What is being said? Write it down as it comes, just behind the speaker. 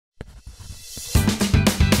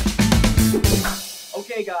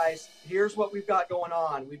Okay, guys, here's what we've got going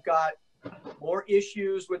on. We've got more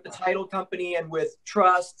issues with the title company and with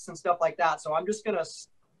trusts and stuff like that. So I'm just gonna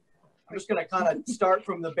kind of start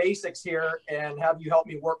from the basics here and have you help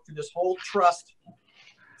me work through this whole trust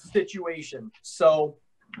situation. So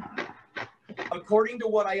according to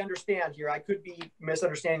what I understand here, I could be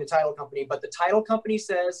misunderstanding the title company, but the title company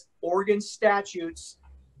says Oregon statutes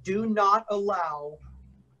do not allow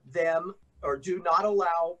them or do not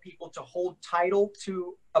allow people to hold title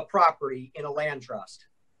to a property in a land trust.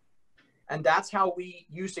 And that's how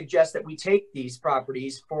you suggest that we take these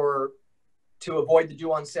properties to avoid the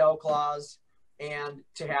due on sale clause and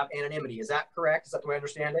to have anonymity. Is that correct? Is that the way I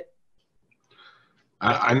understand it?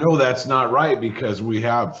 I know that's not right because we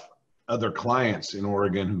have other clients in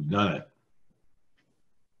Oregon who've done it.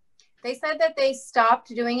 They said that they stopped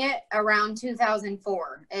doing it around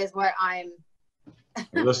 2004 is what I'm.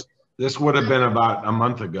 This would have been about a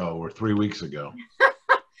month ago or 3 weeks ago.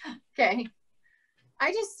 Okay.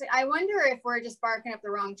 I wonder if we're just barking up the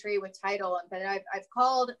wrong tree with title, but I've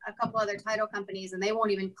called a couple other title companies and they won't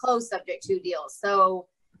even close subject to deals. So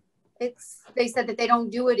they said that they don't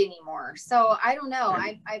do it anymore. So I don't know.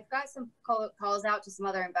 I've got some calls out to some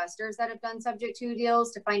other investors that have done subject to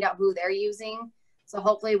deals to find out who they're using. So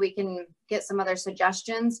hopefully we can get some other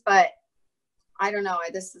suggestions, but I don't know.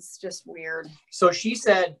 This is just weird. So she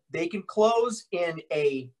said they can close in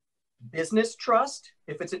a business trust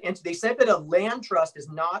if it's an entity. They said that a land trust is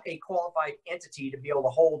not a qualified entity to be able to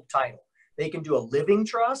hold title. They can do a living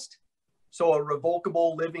trust, so a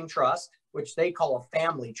revocable living trust, which they call a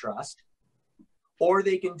family trust, or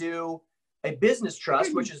they can do a business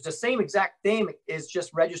trust, which is the same exact thing, is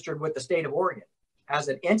just registered with the state of Oregon as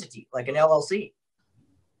an entity, like an LLC.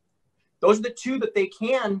 Those are the two that they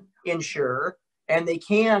can insure and they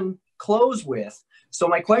can close with. So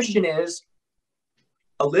my question is,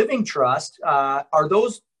 a living trust, are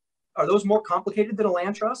those more complicated than a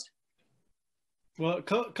land trust? Well, a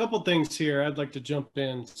couple things here I'd like to jump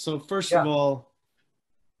in. So first of all,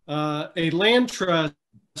 a land trust,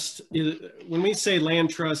 when we say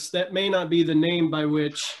land trust, that may not be the name by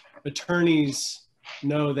which attorneys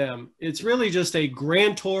know them. It's really just a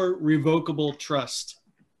grantor revocable trust.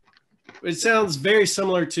 It sounds very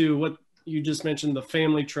similar to what you just mentioned, the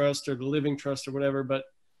family trust or the living trust or whatever. But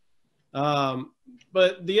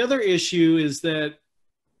the other issue is that,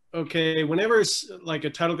 okay, whenever like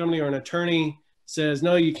a title company or an attorney says,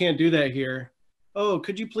 no, you can't do that here. Oh,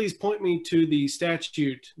 could you please point me to the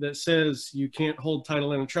statute that says you can't hold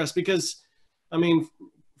title in a trust? Because, I mean,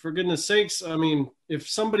 for goodness sakes, I mean, if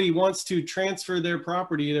somebody wants to transfer their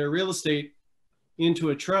property, their real estate into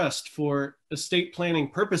a trust for estate planning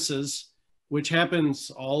purposes, which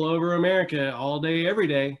happens all over America, all day, every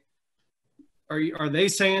day, are they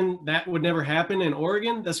saying that would never happen in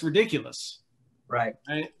Oregon? That's ridiculous. Right.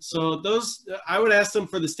 So those, I would ask them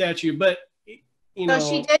for the statute, but you know. So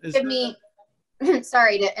she did give me,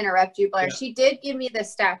 sorry to interrupt you, Blair. Yeah. She did give me the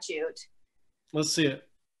statute. Let's see it.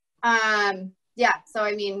 Yeah. So,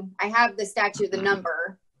 I mean, I have the statute, the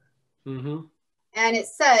number. Mm-hmm. And it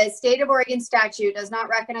says, state of Oregon statute does not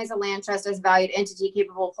recognize a land trust as valued entity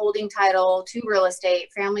capable of holding title to real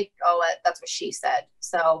estate, family. Oh, that's what she said.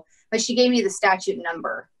 So, but she gave me the statute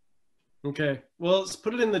number. Okay. Well, let's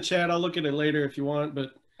put it in the chat. I'll look at it later if you want,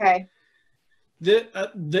 but. Okay.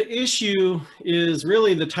 The issue is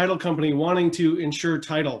really the title company wanting to insure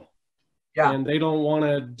title. Yeah. And they don't want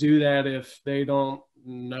to do that if they don't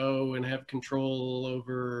know and have control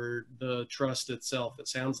over the trust itself, it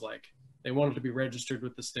sounds like. They want it to be registered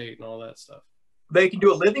with the state and all that stuff. They can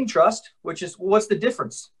do a living trust, which is, what's the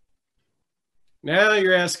difference? Now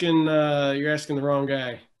you're asking the wrong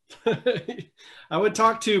guy. I would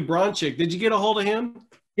talk to Bronchick. Did you get a hold of him?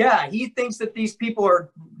 Yeah, he thinks that these people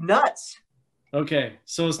are nuts. Okay,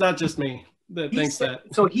 so it's not just me that thinks that.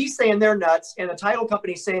 So he's saying they're nuts, and the title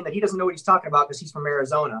company's saying that he doesn't know what he's talking about because he's from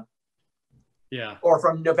Arizona. Yeah. Or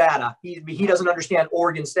from Nevada. He doesn't understand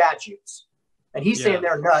Oregon statutes. And he's saying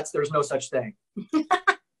they're nuts. There's no such thing.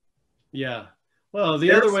 Yeah. Well,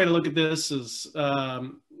 the other way to look at this is,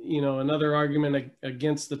 you know, another argument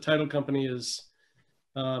against the title company is,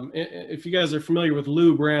 if you guys are familiar with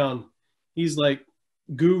Lou Brown, he's like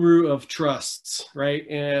guru of trusts, right?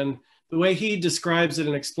 And the way he describes it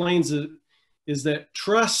and explains it is that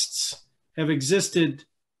trusts have existed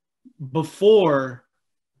before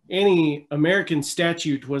any American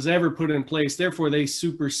statute was ever put in place. Therefore, they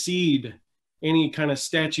supersede any kind of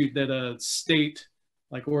statute that a state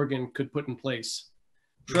like Oregon could put in place.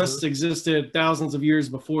 Trusts existed thousands of years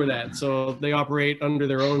before that, so they operate under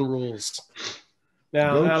their own rules.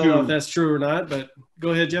 Now, I don't know if that's true or not, but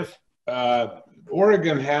go ahead, Jeff.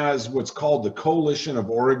 Oregon has what's called the Coalition of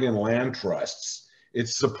Oregon Land Trusts.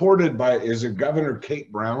 It's supported by, is it Governor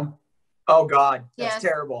Kate Brown? Oh God, that's Yes.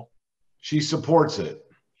 terrible. She supports it.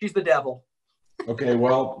 She's the devil. Okay,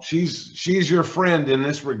 well, she's your friend in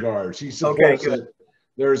this regard. She supports good. it.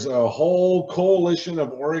 There's a whole coalition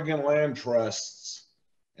of Oregon land trusts,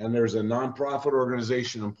 and there's a nonprofit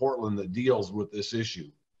organization in Portland that deals with this issue.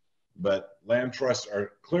 But land trusts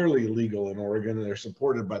are clearly legal in Oregon, and they're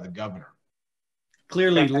supported by the governor.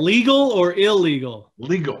 Clearly legal or illegal?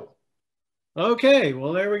 Legal. Okay,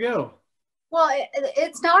 well, there we go. Well,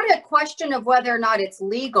 it's not a question of whether or not it's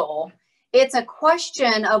legal. It's a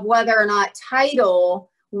question of whether or not title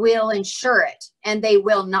will insure it, and they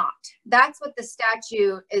will not. That's what the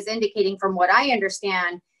statute is indicating, from what I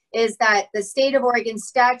understand, is that the state of Oregon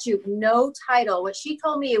statute, no title, what she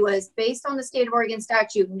told me was based on the state of Oregon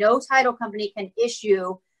statute, no title company can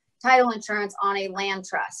issue title insurance on a land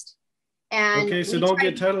trust. And okay, so don't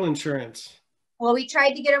get title insurance. Well, we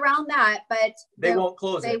tried to get around that, but they won't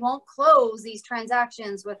close They won't close these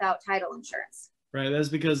transactions without title insurance. Right, that's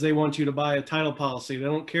because they want you to buy a title policy. They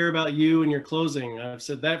don't care about you and your closing. I've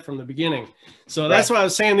said that from the beginning. So that's what I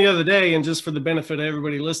was saying the other day, and just for the benefit of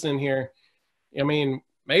everybody listening here, I mean,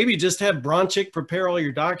 maybe just have Bronchick prepare all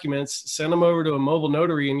your documents, send them over to a mobile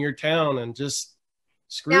notary in your town, and just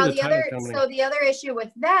screw the title company. So the other issue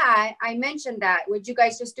with that, I mentioned that, would you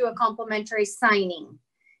guys just do a complimentary signing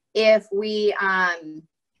if we had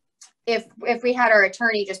our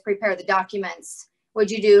attorney just prepare the documents? Would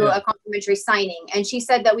you do a complimentary signing? And she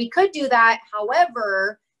said that we could do that.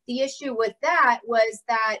 However, the issue with that was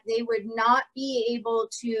that they would not be able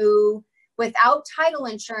to, without title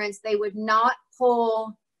insurance, they would not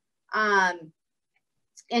pull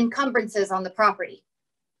encumbrances on the property.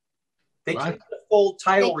 They can't do a full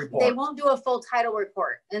title report. They won't do a full title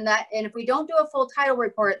report. And if we don't do a full title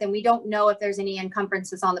report, then we don't know if there's any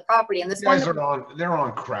encumbrances on the property. And this guys they're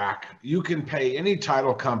on crack. You can pay any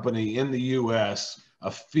title company in the US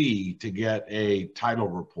a fee to get a title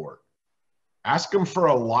report. Ask them for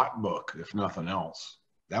a lot book, if nothing else.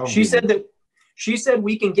 She said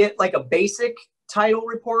we can get like a basic title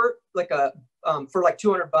report, like a for like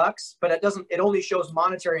 $200, but it only shows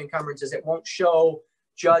monetary encumbrances. It won't show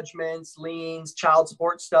judgments, liens, child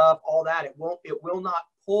support stuff, all that. It will not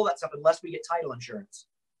pull that stuff unless we get title insurance.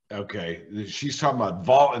 Okay, she's talking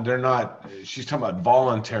about she's talking about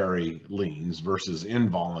voluntary liens versus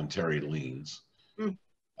involuntary liens.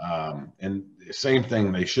 And same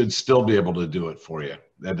thing, they should still be able to do it for you.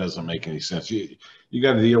 That doesn't make any sense. You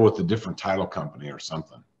got to deal with a different title company or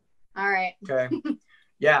something. All right. Okay.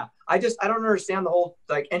 Yeah, I don't understand the whole,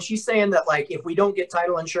 like, and she's saying that, like, if we don't get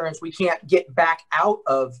title insurance, we can't get back out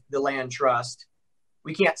of the land trust.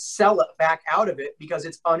 We can't sell it back out of it because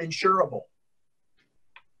it's uninsurable.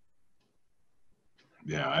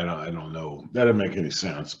 Yeah, I don't know. That doesn't make any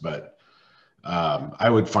sense, but I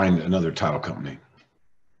would find another title company.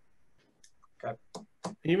 Okay.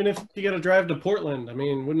 Even if you got to drive to Portland, I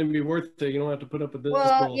mean, wouldn't it be worth it? You don't have to put up with this.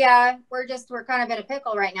 Well, yeah, we're kind of in a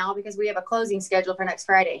pickle right now because we have a closing schedule for next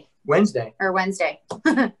Friday. Wednesday.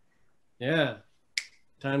 Yeah.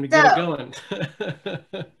 Time to get it going.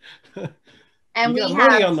 And we have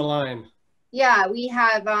money on the line. Yeah, we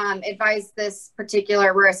have advised this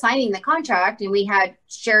particular, we're assigning the contract, and we had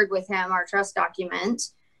shared with him our trust document,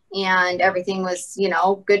 and everything was,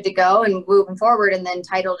 good to go and moving forward. And then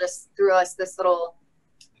title just threw us this little,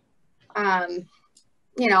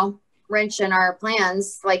 wrench in our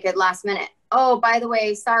plans, like at last minute. Oh, by the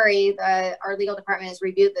way, sorry, our legal department has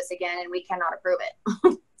reviewed this again and we cannot approve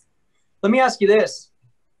it. Let me ask you this.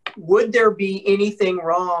 Would there be anything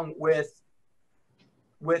wrong with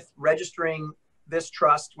registering this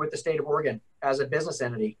trust with the state of Oregon as a business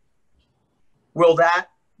entity? Will that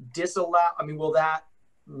will that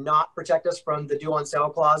not protect us from the due on sale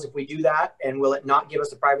clause if we do that? And will it not give us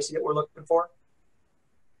the privacy that we're looking for?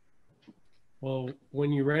 Well,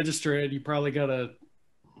 when you register it, you probably got to,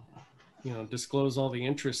 disclose all the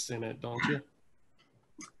interests in it, don't you?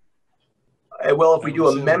 Well, if we do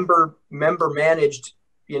a member managed,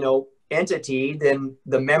 entity, then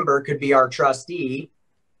the member could be our trustee,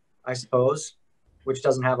 I suppose, which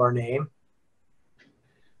doesn't have our name.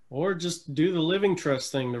 Or just do the living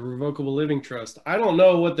trust thing, the revocable living trust. I don't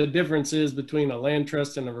know what the difference is between a land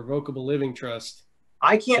trust and a revocable living trust.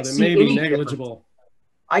 I can't see any. It may be negligible.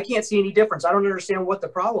 I can't see any difference. I don't understand what the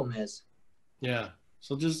problem is. Yeah.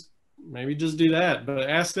 So maybe just do that, but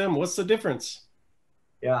ask them, what's the difference?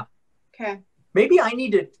 Yeah. Okay. Maybe I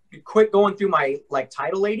need to quit going through my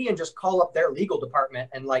title lady and just call up their legal department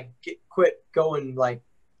and quit going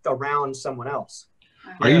around someone else.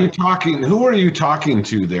 Are you talking, who are you talking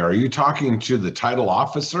to there? Are you talking to the title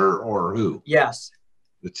officer or who? Yes.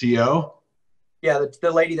 The TO? Yeah,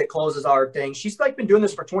 the lady that closes our thing. She's like been doing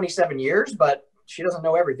this for 27 years, but she doesn't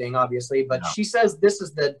know everything, obviously. But she says this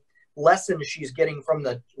is the lesson she's getting from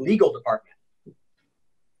the legal department.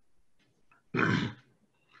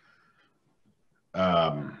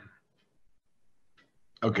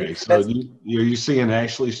 Okay, so are you seeing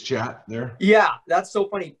Ashley's chat there? Yeah, that's so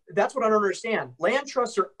funny. That's what I don't understand. Land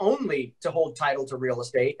trusts are only to hold title to real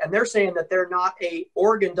estate, and they're saying that they're not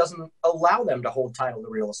Oregon doesn't allow them to hold title to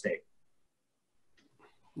real estate.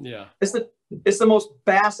 Yeah. It's the most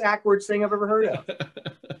bass-ackwards thing I've ever heard of.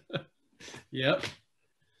 Yep.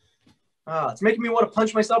 It's making me want to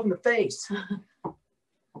punch myself in the face.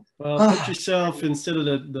 Well, punch yourself instead of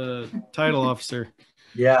the title officer.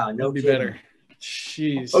 Yeah, no, be better.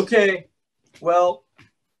 Jeez. Okay. Well,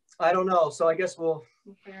 I don't know. So I guess we'll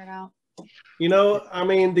figure it out. You know, I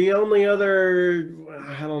mean, the only other,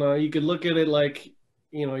 I don't know, you could look at it like,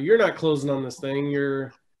 you know, you're not closing on this thing.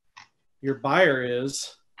 Your buyer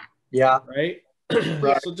is. Yeah. Right?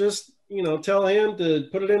 Right. So just, you know, tell him to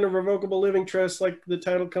put it in a revocable living trust like the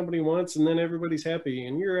title company wants, and then everybody's happy,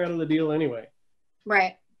 and you're out of the deal anyway.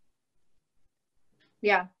 Right.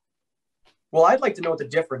 Yeah. Well, I'd like to know what the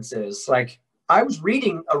difference is. Like, I was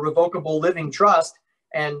reading a revocable living trust,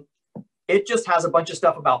 and it just has a bunch of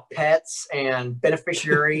stuff about pets and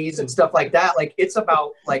beneficiaries and stuff like that. Like, it's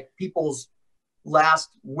about like people's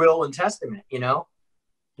last will and testament, you know?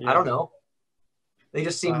 Yeah. I don't know. They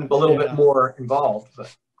just seem a little bit more involved.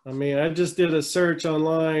 But I mean, I just did a search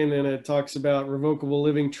online, and it talks about revocable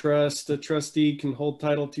living trust. The trustee can hold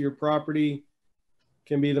title to your property,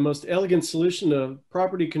 can be the most elegant solution to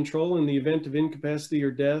property control in the event of incapacity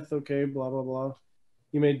or death. Okay, blah, blah, blah.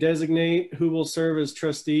 You may designate who will serve as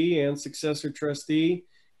trustee and successor trustee.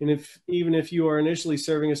 And even if you are initially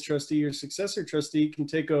serving as trustee, your successor trustee can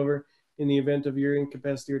take over in the event of your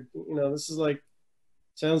incapacity. Or, you know, this is like,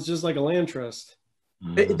 sounds just like a land trust.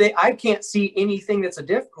 I can't see anything that's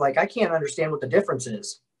like, I can't understand what the difference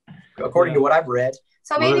is, according to what I've read.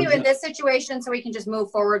 So maybe in this situation, so we can just move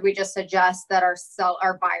forward, we just suggest that our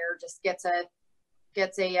buyer just gets a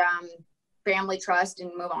family trust and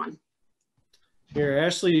move on. Here,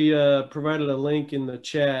 Ashley provided a link in the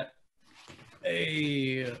chat.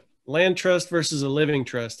 A land trust versus a living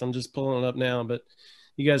trust. I'm just pulling it up now, but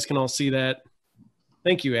you guys can all see that.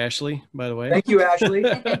 Thank you, Ashley, by the way. Thank you, Ashley.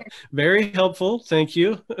 Very helpful. Thank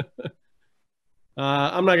you.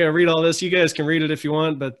 I'm not going to read all this. You guys can read it if you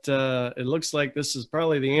want, but it looks like this is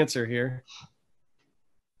probably the answer here.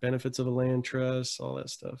 Benefits of a land trust, all that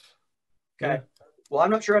stuff. Okay. Well, I'm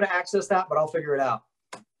not sure how to access that, but I'll figure it out.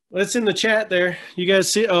 Well, it's in the chat there. You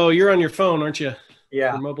guys see? Oh, you're on your phone, aren't you?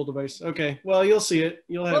 Yeah. Your mobile device. Okay. Well, you'll see it.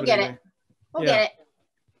 You'll have We'll it. Get in it. there. We'll get it.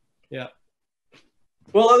 Yeah.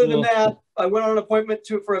 Well, other than that, I went on an appointment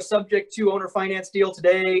for a subject to owner finance deal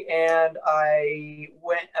today, and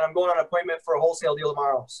I'm going on an appointment for a wholesale deal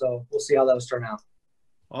tomorrow. So we'll see how those turn out.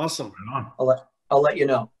 Awesome. I'll let you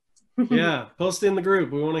know. Yeah. Post in the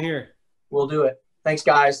group. We want to hear. We'll do it. Thanks,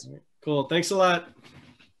 guys. Cool. Thanks a lot.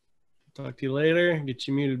 Talk to you later. Get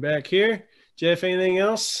you muted back here. Jeff, anything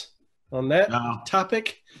else on that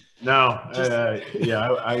topic? No.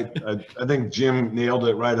 Yeah, I think Jim nailed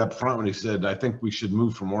it right up front when he said, I think we should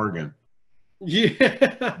move from Oregon.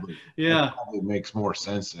 Yeah. Yeah. That probably makes more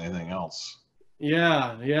sense than anything else.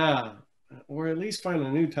 Yeah. Yeah. Or at least find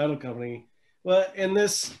a new title company. Well, and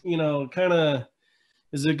this, you know, kind of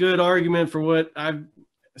is a good argument for what I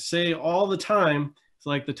say all the time. It's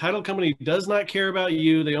like the title company does not care about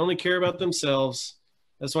you. They only care about themselves.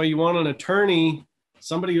 That's why you want an attorney,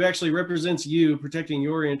 somebody who actually represents you, protecting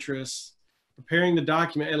your interests, preparing the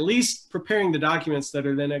document, at least preparing the documents that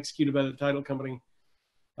are then executed by the title company.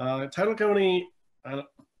 Title company,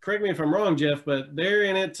 correct me if I'm wrong, Jeff, but they're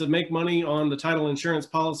in it to make money on the title insurance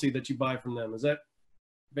policy that you buy from them. Is that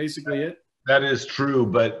basically it? That is true,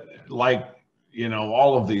 but like, you know,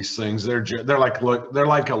 all of these things, they're like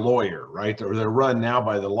a lawyer, right? Or they're run now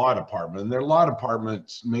by the law department, and their law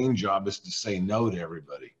department's main job is to say no to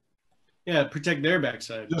everybody. Yeah, protect their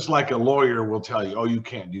backside. Just like a lawyer will tell you, oh, you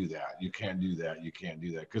can't do that, you can't do that, you can't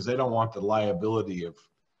do that, because they don't want the liability of,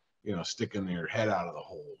 you know, sticking their head out of the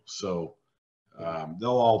hole. So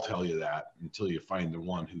they'll all tell you that until you find the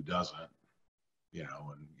one who doesn't, you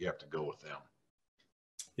know, and you have to go with them.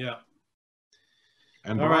 Yeah.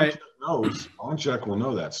 And all right. Boncheck will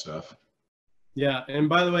know that stuff. Yeah, and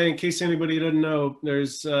by the way, in case anybody doesn't know,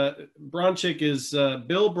 there's Bronchick is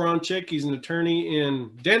Bill Bronchick. He's an attorney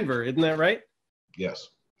in Denver, isn't that right? Yes.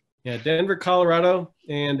 Yeah, Denver, Colorado,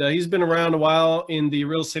 and he's been around a while in the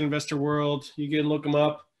real estate investor world. You can look him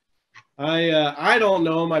up. I don't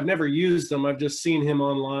know him. I've never used him. I've just seen him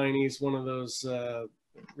online. He's one of those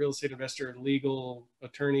real estate investor, legal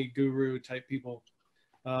attorney guru type people.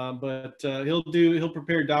 But he'll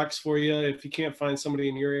prepare docs for you. If you can't find somebody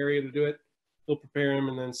in your area to do it, he'll prepare them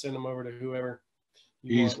and then send them over to whoever.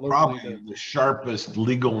 He's probably the sharpest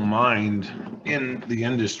legal mind in the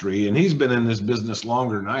industry, and he's been in this business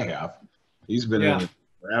longer than I have. He's been in it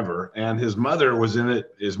forever, and his mother was in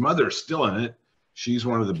it. His mother's still in it. She's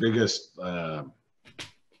one of the biggest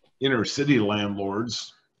inner city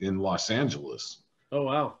landlords in Los Angeles. Oh,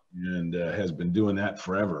 wow. And has been doing that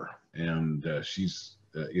forever. And she's,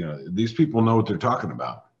 these people know what they're talking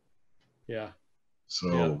about. Yeah.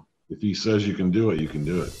 So if he says you can do it, you can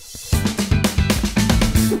do it.